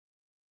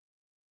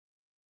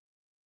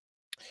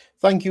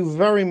Thank you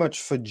very much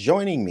for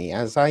joining me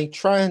as I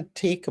try and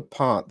take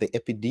apart the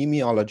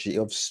epidemiology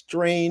of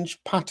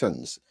strange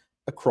patterns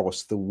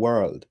across the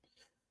world.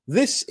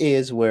 This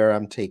is where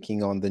I'm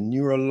taking on the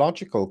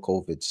neurological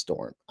COVID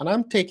storm, and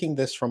I'm taking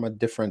this from a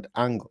different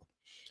angle.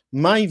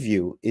 My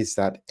view is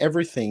that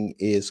everything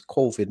is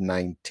COVID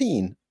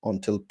 19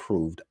 until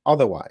proved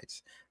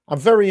otherwise. A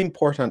very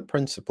important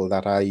principle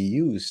that I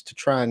use to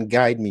try and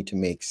guide me to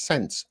make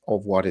sense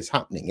of what is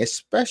happening,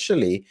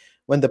 especially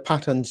when the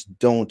patterns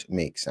don't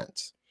make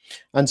sense.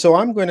 And so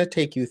I'm going to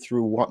take you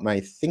through what my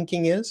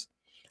thinking is.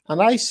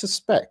 And I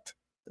suspect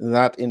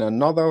that in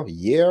another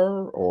year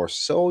or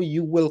so,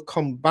 you will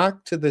come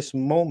back to this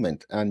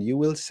moment and you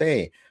will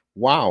say,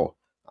 wow,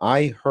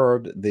 I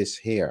heard this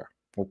here.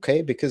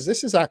 Okay, because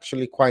this is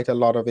actually quite a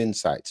lot of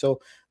insight. So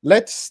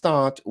let's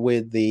start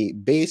with the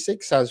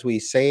basics, as we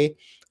say,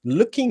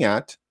 looking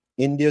at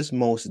India's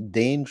most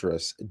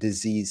dangerous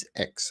disease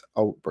X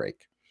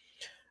outbreak.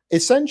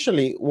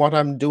 Essentially, what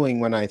I'm doing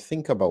when I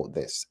think about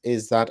this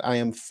is that I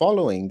am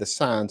following the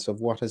science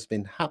of what has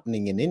been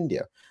happening in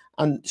India.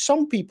 And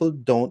some people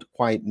don't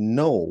quite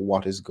know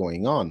what is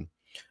going on.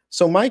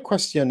 So, my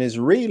question is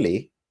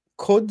really,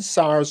 could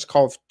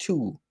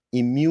SARS-CoV-2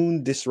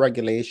 immune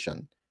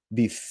dysregulation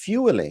be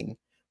fueling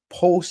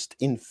post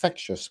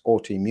infectious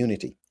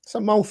autoimmunity? It's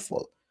a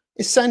mouthful.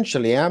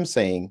 Essentially, I'm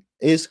saying,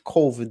 is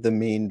COVID the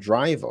main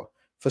driver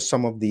for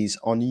some of these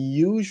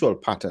unusual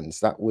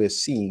patterns that we're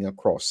seeing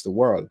across the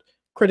world?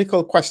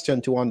 Critical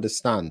question to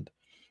understand.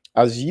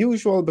 As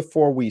usual,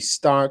 before we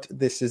start,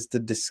 this is the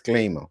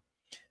disclaimer.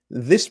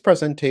 This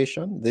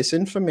presentation, this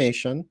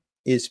information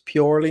is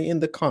purely in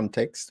the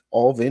context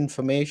of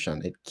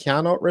information. It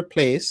cannot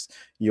replace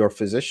your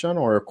physician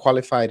or a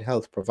qualified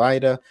health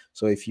provider.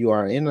 So if you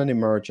are in an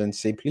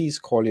emergency, please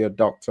call your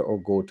doctor or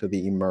go to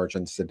the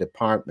emergency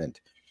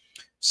department.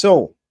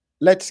 So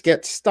let's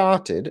get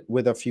started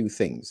with a few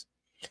things.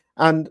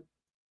 And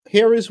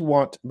here is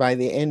what, by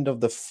the end of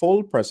the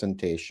full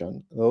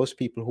presentation, those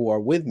people who are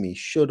with me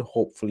should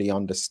hopefully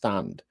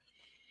understand.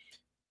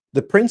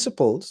 The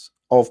principles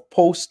of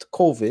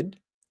post-COVID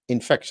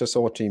infectious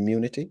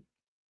autoimmunity.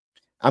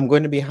 I'm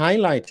going to be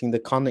highlighting the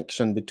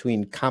connection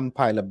between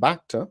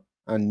Campylobacter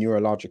and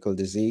neurological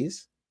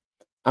disease.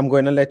 I'm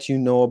going to let you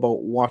know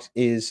about what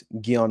is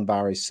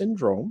Guillain-Barré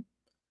syndrome.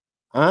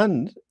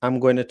 And I'm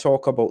going to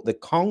talk about the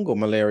Congo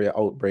malaria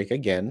outbreak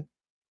again,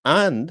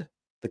 and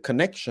the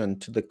connection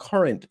to the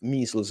current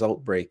measles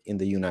outbreak in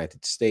the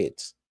United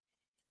States.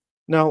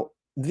 Now,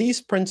 these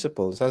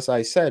principles, as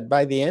I said,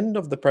 by the end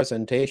of the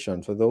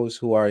presentation, for those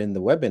who are in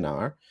the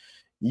webinar,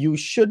 you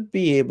should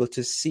be able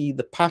to see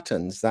the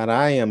patterns that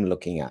I am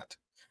looking at.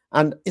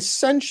 And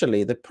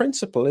essentially, the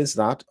principle is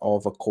that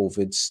of a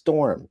COVID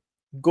storm,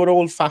 good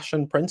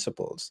old-fashioned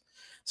principles.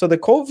 So the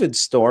COVID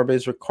storm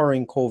is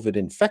recurring COVID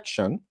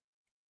infection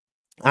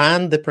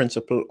and the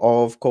principle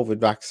of COVID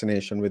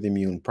vaccination with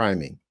immune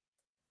priming.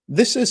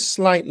 This is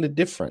slightly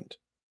different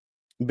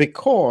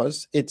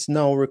because it's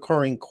now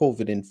recurring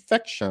COVID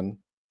infection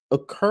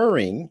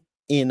occurring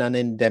in an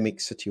endemic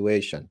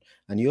situation.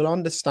 And you'll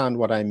understand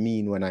what I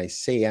mean when I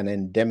say an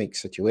endemic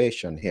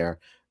situation here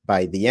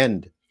by the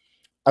end.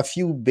 A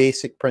few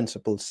basic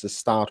principles to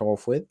start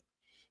off with.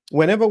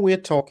 Whenever we're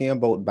talking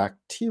about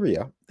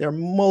bacteria, there are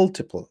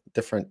multiple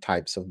different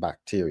types of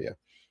bacteria.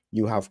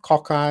 You have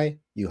cocci,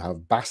 you have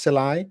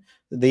bacilli.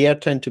 They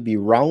tend to be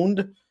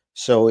round.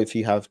 So if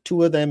you have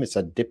two of them, it's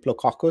a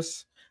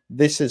diplococcus.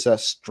 This is a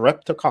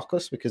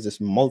streptococcus because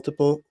it's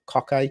multiple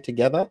cocci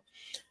together.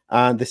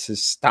 And this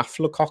is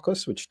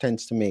staphylococcus, which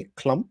tends to make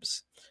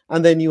clumps.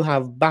 And then you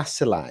have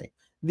bacilli.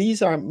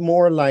 These are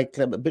more like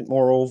a bit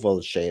more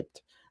oval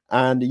shaped.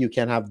 And you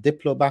can have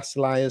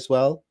diplobacilli as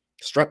well,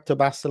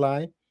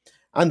 streptobacilli.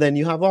 And then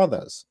you have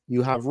others.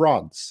 You have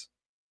rods.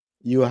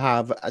 You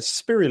have a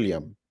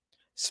spirillum,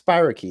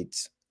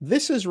 spirochetes.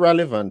 This is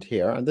relevant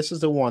here, and this is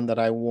the one that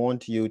I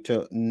want you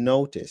to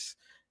notice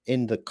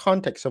in the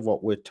context of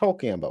what we're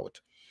talking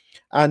about.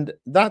 And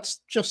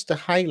that's just to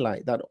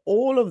highlight that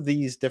all of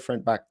these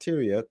different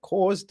bacteria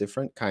cause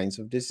different kinds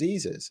of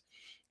diseases.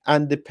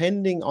 And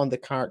depending on the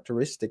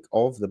characteristic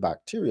of the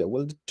bacteria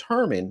will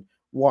determine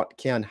what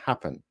can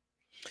happen.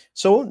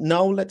 So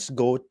now let's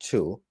go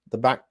to the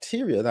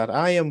bacteria that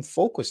I am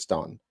focused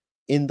on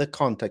in the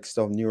context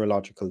of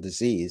neurological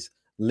disease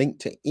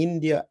linked to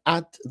India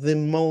at the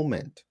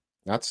moment.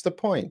 That's the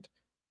point.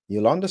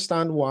 You'll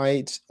understand why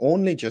it's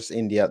only just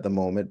India at the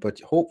moment, but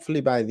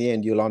hopefully by the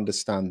end, you'll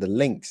understand the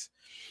links.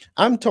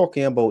 I'm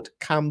talking about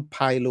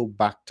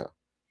Campylobacter.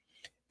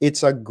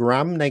 It's a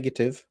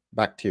gram-negative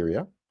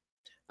bacteria.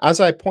 As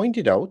I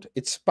pointed out,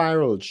 it's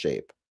spiral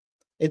shape.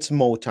 It's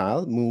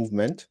motile,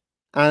 movement,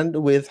 and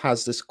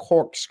has this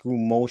corkscrew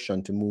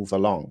motion to move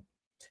along.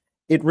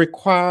 It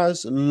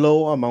requires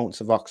low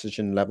amounts of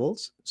oxygen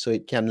levels, so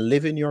it can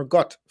live in your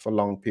gut for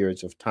long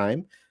periods of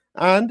time,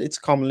 and it's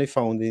commonly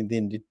found in the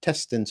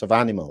intestines of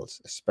animals,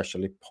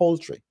 especially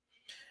poultry.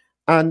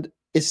 And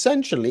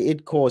essentially,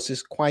 it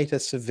causes quite a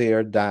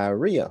severe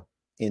diarrhea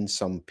in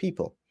some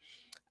people.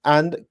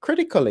 And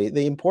critically,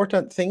 the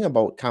important thing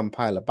about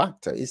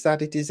Campylobacter is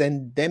that it is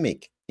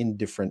endemic in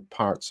different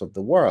parts of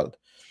the world.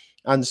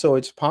 And so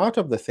it's part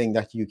of the thing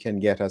that you can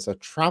get as a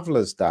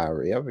traveler's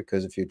diarrhea,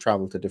 because if you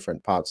travel to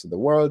different parts of the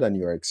world and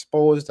you're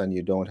exposed and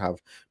you don't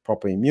have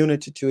proper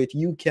immunity to it,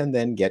 you can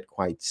then get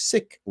quite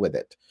sick with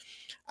it.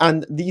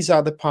 And these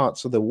are the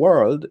parts of the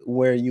world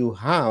where you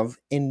have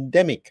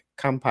endemic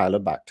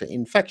Campylobacter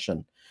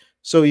infection.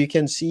 So you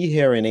can see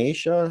here in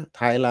Asia,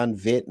 Thailand,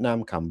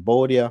 Vietnam,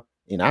 Cambodia,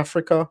 in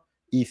Africa,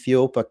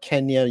 Ethiopia,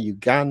 Kenya,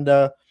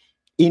 Uganda,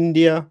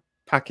 India,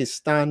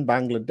 Pakistan,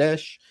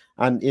 Bangladesh,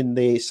 and in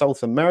the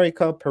South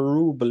America,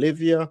 Peru,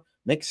 Bolivia,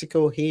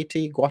 Mexico,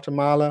 Haiti,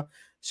 Guatemala.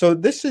 So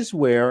this is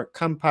where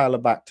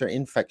Campylobacter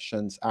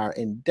infections are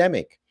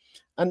endemic.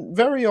 And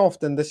very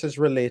often this is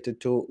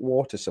related to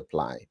water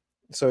supply.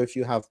 So if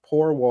you have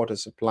poor water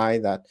supply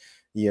that,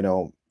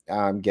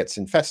 gets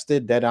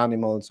infested, dead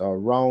animals are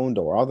around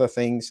or other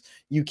things,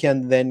 you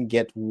can then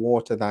get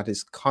water that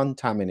is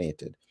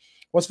contaminated.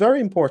 What's very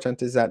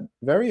important is that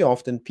very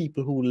often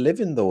people who live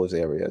in those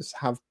areas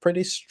have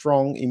pretty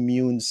strong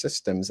immune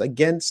systems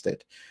against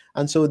it.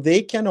 And so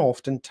they can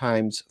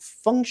oftentimes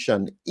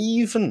function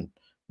even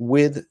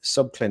with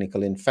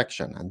subclinical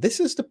infection. And this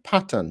is the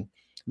pattern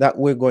that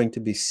we're going to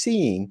be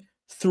seeing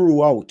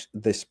throughout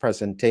this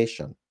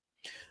presentation.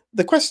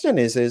 The question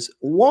is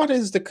what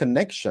is the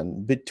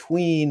connection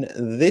between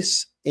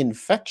this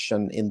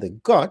infection in the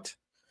gut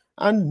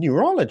and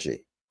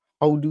neurology?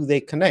 How do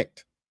they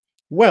connect?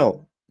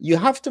 Well, you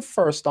have to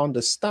first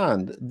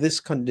understand this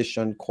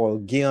condition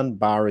called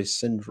Guillain-Barré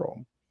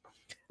syndrome.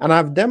 And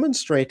I've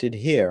demonstrated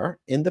here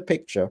in the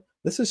picture,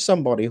 this is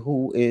somebody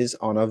who is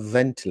on a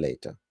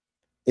ventilator.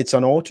 It's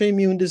an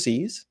autoimmune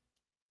disease.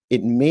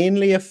 It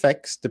mainly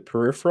affects the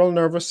peripheral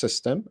nervous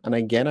system. And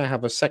again, I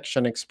have a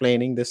section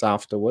explaining this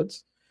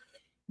afterwards.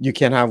 You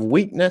can have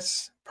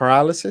weakness,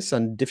 paralysis,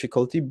 and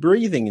difficulty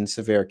breathing in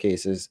severe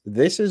cases.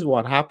 This is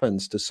what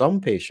happens to some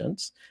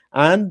patients,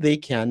 and they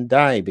can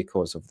die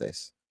because of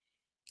this.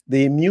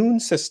 The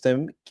immune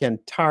system can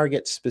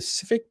target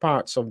specific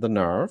parts of the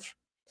nerve,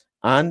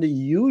 and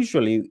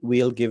usually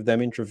we'll give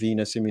them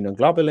intravenous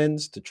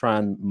immunoglobulins to try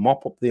and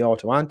mop up the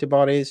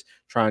autoantibodies,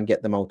 try and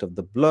get them out of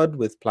the blood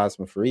with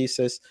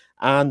plasmapheresis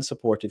and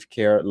supportive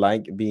care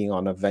like being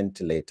on a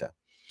ventilator.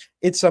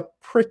 It's a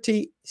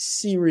pretty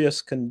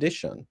serious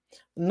condition,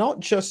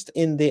 not just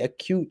in the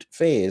acute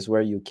phase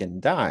where you can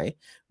die,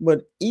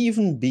 but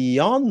even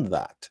beyond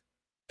that.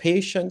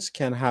 Patients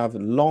can have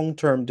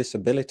long-term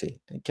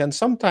disability. It can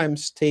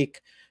sometimes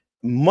take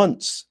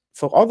months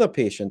for other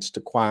patients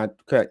to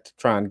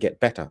try and get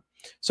better.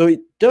 So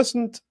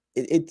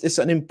it's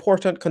an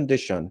important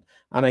condition.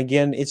 And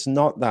again, it's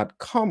not that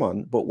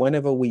common, but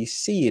whenever we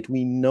see it,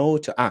 we know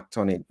to act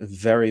on it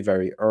very,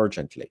 very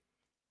urgently.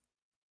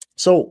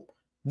 So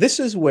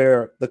this is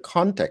where the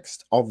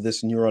context of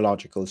this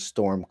neurological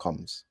storm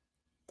comes.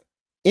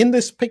 In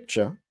this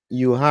picture,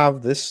 you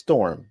have this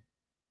storm.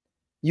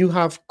 You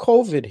have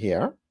COVID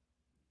here,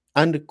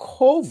 and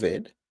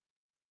COVID,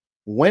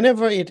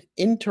 whenever it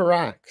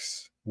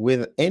interacts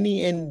with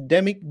any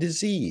endemic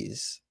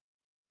disease,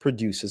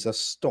 produces a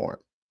storm.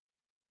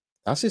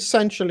 That's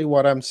essentially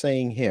what I'm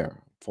saying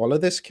here. Follow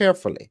this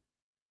carefully.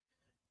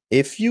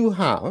 If you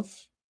have,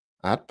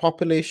 at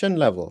population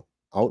level,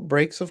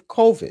 outbreaks of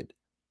COVID,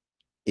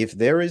 if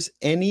there is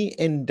any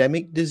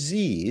endemic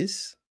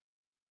disease,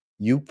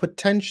 you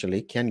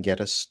potentially can get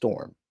a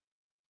storm.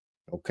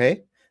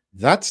 Okay?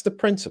 That's the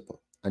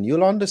principle. And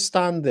you'll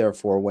understand,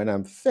 therefore, when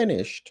I'm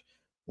finished,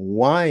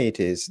 why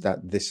it is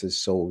that this is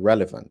so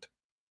relevant.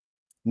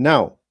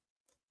 Now,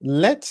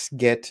 let's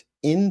get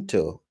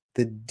into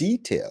the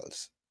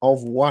details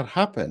of what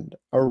happened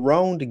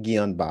around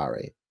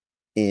Guillain-Barré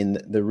in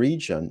the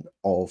region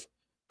of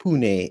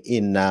Pune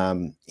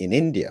in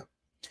India.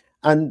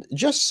 And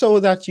just so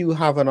that you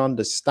have an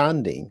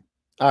understanding,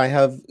 I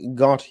have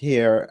got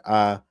here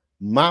a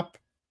map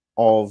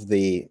of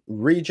the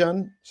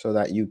region so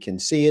that you can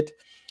see it.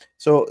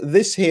 So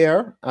this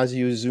here, as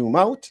you zoom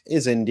out,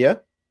 is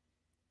India.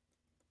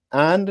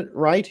 And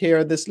right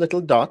here, this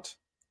little dot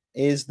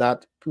is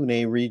that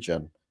Pune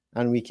region.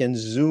 And we can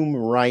zoom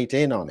right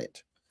in on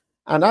it.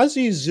 And as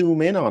you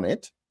zoom in on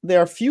it, there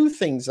are a few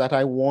things that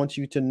I want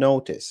you to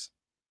notice.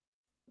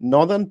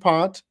 Northern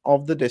part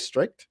of the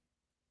district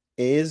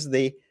is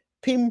the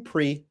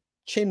Pimpri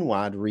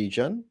Chinwad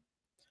region.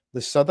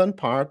 The southern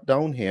part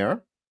down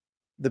here,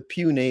 the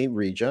Pune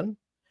region.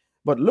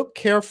 But look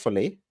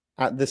carefully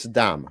at this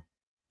dam.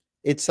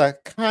 It's a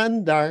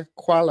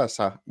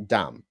Kandakwalasa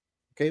Dam.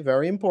 Okay,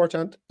 very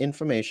important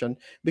information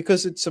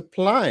because it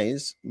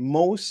supplies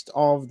most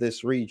of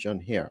this region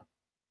here.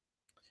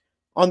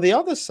 On the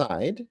other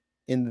side,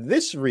 in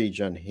this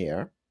region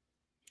here,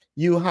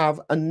 you have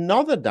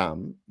another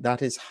dam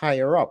that is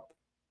higher up.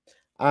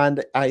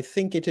 And I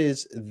think it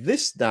is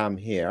this dam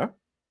here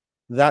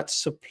that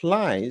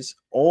supplies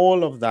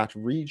all of that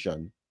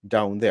region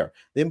down there.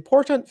 The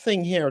important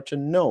thing here to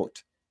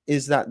note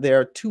is that there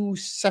are two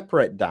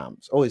separate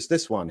dams. Oh, it's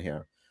this one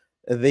here.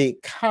 The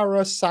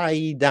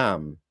Karasai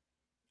Dam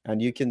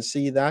and you can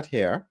see that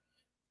here,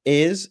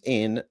 is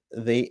in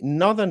the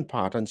northern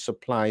part and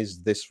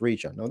supplies this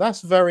region. Now,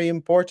 that's very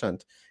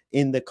important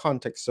in the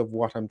context of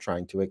what I'm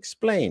trying to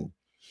explain,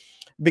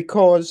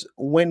 because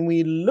when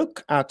we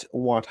look at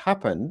what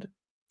happened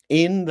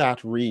in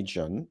that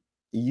region,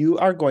 you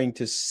are going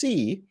to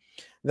see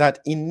that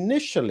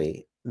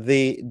initially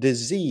the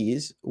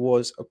disease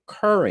was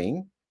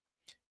occurring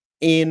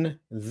in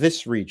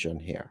this region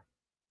here.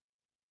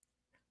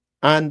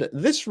 And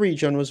this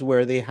region was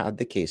where they had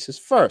the cases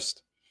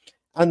first.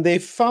 And they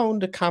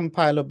found the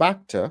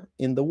Campylobacter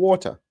in the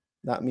water.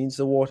 That means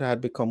the water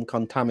had become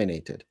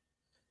contaminated.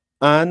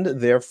 And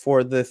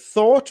therefore, the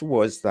thought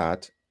was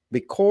that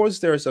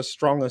because there's a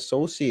strong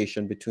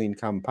association between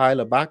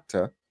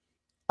Campylobacter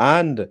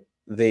and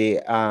the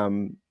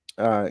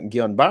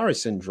Guillain-Barré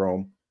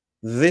syndrome,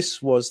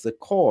 this was the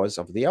cause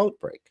of the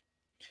outbreak.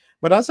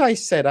 But as I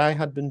said, I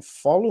had been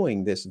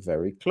following this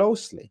very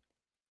closely.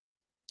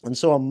 And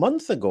so a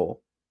month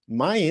ago,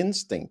 my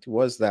instinct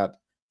was that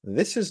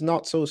this is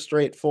not so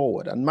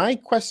straightforward. And my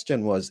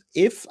question was,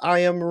 if I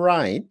am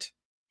right,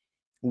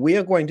 we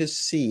are going to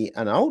see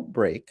an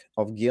outbreak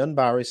of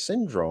Guillain-Barré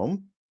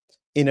syndrome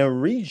in a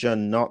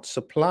region not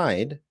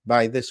supplied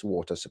by this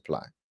water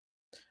supply.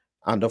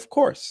 And of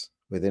course,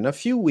 within a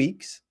few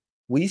weeks,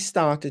 we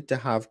started to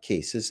have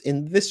cases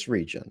in this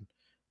region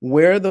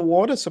where the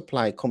water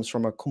supply comes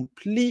from a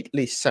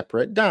completely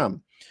separate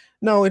dam.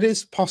 Now, it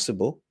is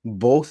possible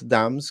both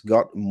dams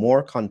got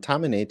more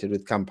contaminated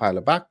with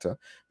Campylobacter,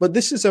 but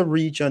this is a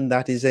region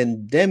that is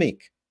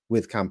endemic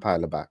with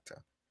Campylobacter.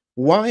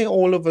 Why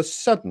all of a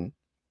sudden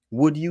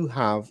would you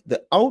have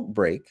the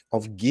outbreak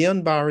of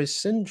Guillain-Barré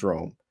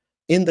syndrome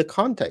in the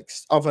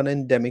context of an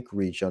endemic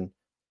region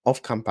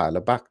of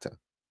Campylobacter?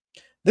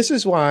 This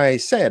is why I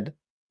said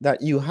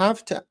that you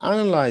have to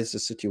analyze the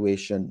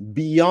situation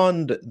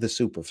beyond the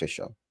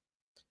superficial.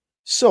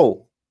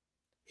 So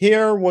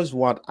here was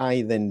what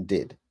I then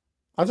did.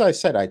 As I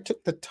said, I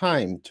took the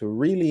time to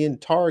really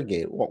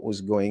interrogate what was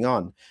going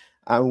on.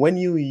 And when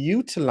you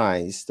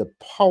utilize the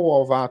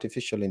power of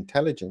artificial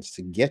intelligence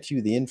to get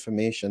you the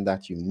information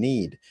that you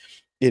need,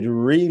 it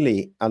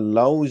really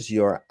allows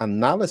your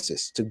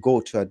analysis to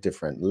go to a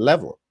different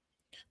level.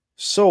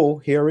 So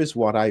here is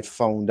what I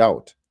found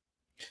out.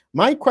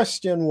 My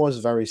question was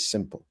very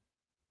simple.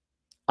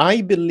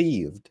 I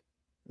believed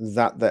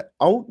that the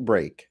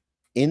outbreak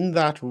in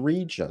that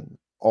region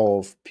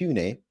of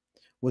Pune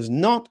was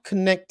not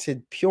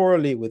connected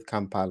purely with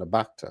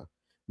Campylobacter,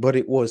 but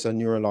it was a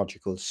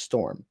neurological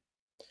storm.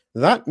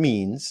 That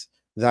means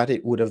that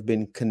it would have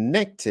been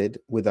connected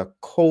with a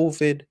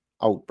COVID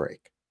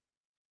outbreak.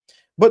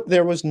 But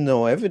there was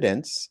no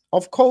evidence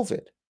of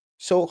COVID.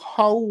 So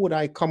how would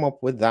I come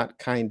up with that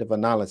kind of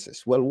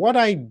analysis? Well, what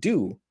I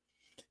do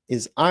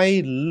is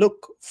I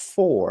look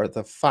for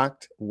the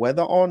fact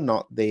whether or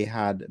not they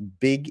had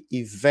big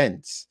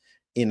events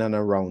in and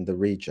around the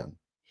region.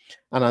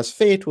 And as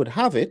fate would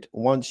have it,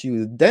 once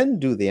you then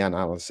do the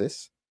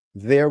analysis,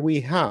 there we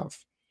have.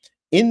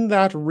 In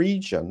that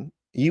region,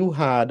 you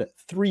had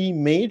three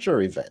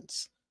major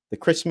events: the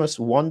Christmas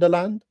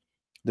Wonderland,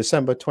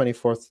 December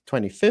 24th,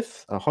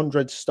 25th,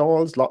 100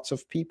 stalls, lots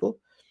of people.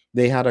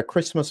 They had a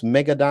Christmas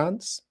mega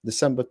dance,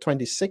 December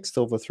 26th,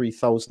 over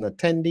 3,000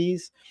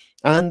 attendees.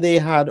 And they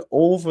had,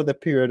 over the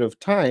period of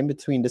time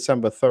between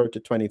December 3rd to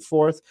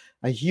 24th,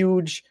 a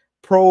huge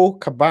pro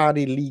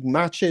Kabaddi league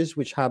matches,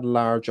 which had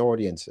large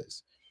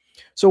audiences.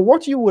 So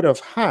what you would have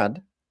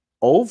had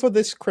over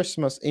this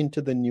Christmas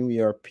into the New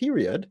Year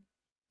period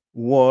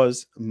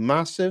was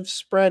massive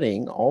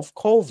spreading of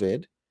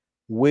COVID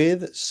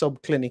with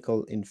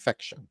subclinical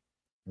infection.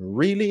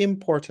 Really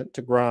important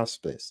to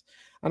grasp this.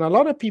 And a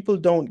lot of people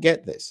don't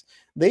get this.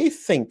 They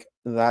think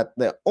that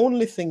the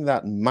only thing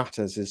that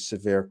matters is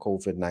severe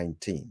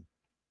COVID-19.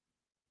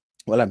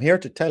 Well, I'm here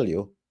to tell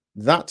you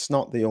that's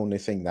not the only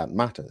thing that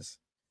matters.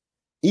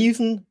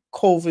 Even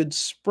COVID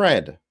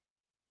spread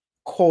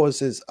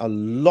causes a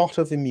lot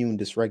of immune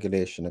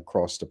dysregulation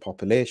across the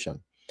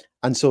population.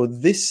 And so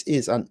this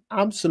is an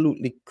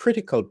absolutely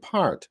critical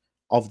part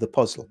of the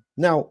puzzle.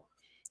 Now,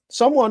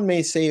 someone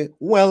may say,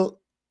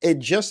 well, it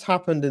just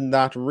happened in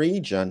that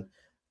region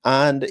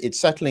and it's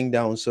settling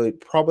down, so it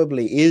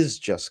probably is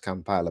just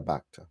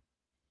Campylobacter.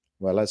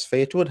 Well, as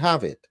fate would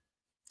have it,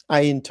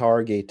 I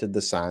interrogated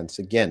the science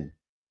again.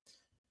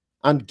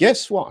 And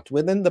guess what?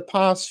 Within the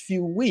past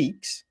few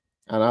weeks,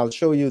 and I'll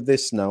show you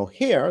this now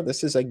here,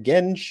 this is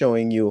again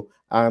showing you,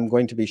 I'm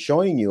going to be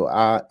showing you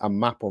a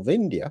map of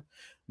India,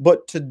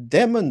 but to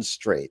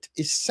demonstrate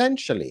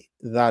essentially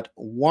that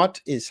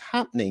what is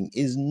happening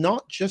is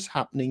not just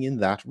happening in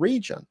that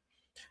region.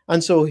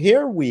 And so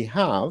here we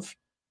have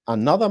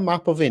another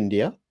map of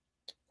India.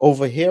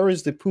 Over here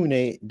is the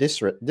Pune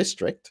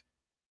district.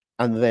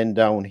 And then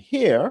down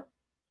here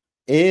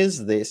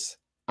is this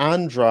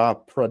Andhra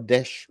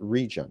Pradesh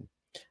region.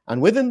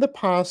 And within the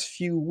past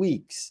few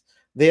weeks,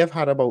 they have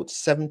had about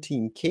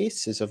 17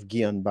 cases of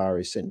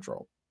Guillain-Barré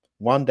syndrome,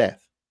 one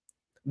death.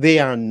 They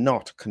are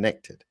not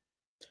connected.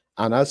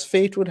 And as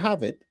fate would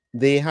have it,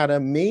 they had a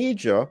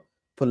major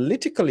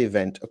political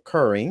event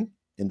occurring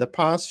in the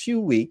past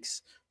few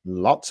weeks,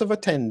 lots of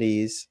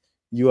attendees,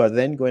 you are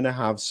then going to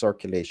have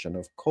circulation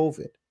of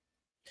COVID.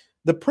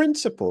 The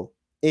principle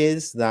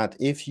is that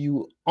if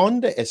you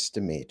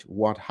underestimate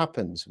what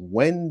happens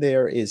when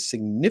there is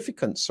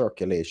significant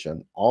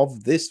circulation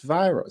of this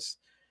virus,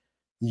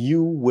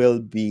 you will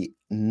be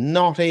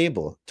not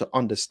able to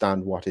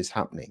understand what is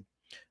happening.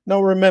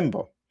 Now,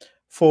 remember,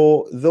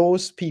 for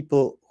those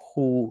people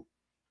who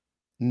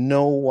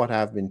know what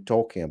I've been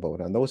talking about,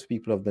 and those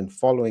people have been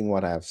following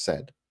what I've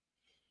said,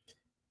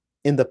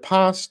 in the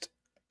past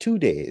 2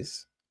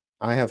 days,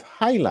 I have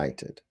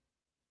highlighted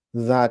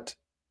that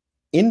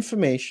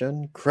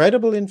information,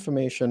 credible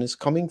information, is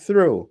coming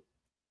through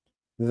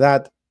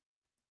that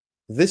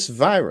this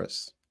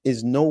virus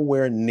is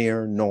nowhere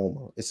near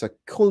normal. It's a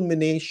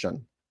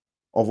culmination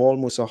of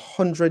almost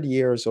 100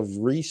 years of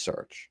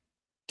research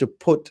to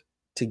put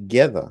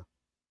together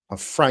a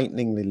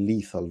frighteningly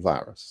lethal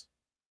virus.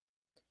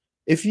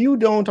 If you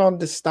don't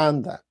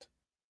understand that,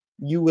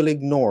 you will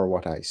ignore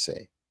what I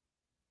say.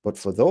 But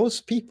for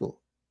those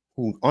people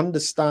who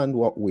understand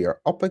what we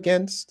are up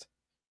against,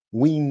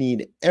 we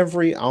need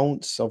every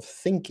ounce of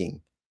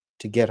thinking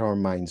to get our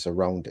minds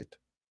around it,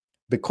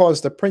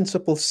 because the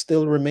principle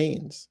still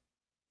remains.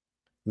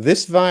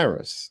 This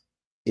virus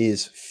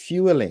is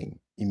fueling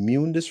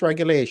immune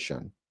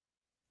dysregulation,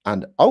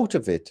 and out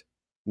of it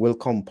will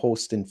come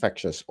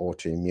post-infectious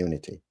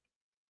autoimmunity.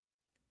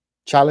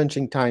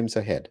 Challenging times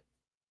ahead.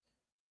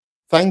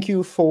 Thank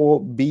you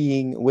for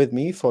being with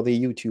me for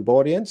the YouTube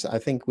audience. I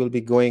think we'll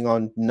be going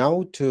on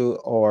now to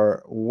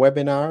our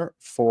webinar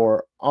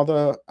for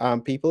other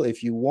people.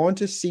 If you want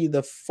to see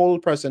the full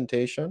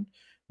presentation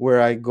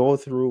where I go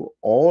through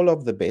all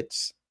of the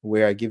bits,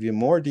 where I give you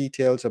more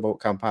details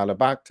about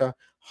Campylobacter,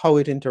 how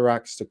it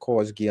interacts to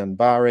cause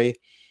Guillain-Barré,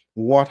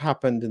 what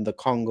happened in the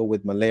Congo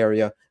with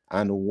malaria,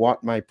 and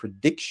what my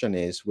prediction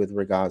is with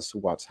regards to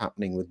what's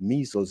happening with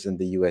measles in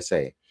the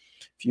USA.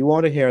 If you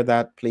want to hear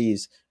that,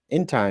 please,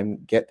 in time,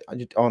 get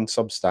it on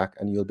Substack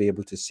and you'll be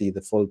able to see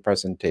the full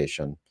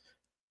presentation.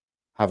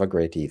 Have a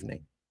great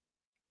evening.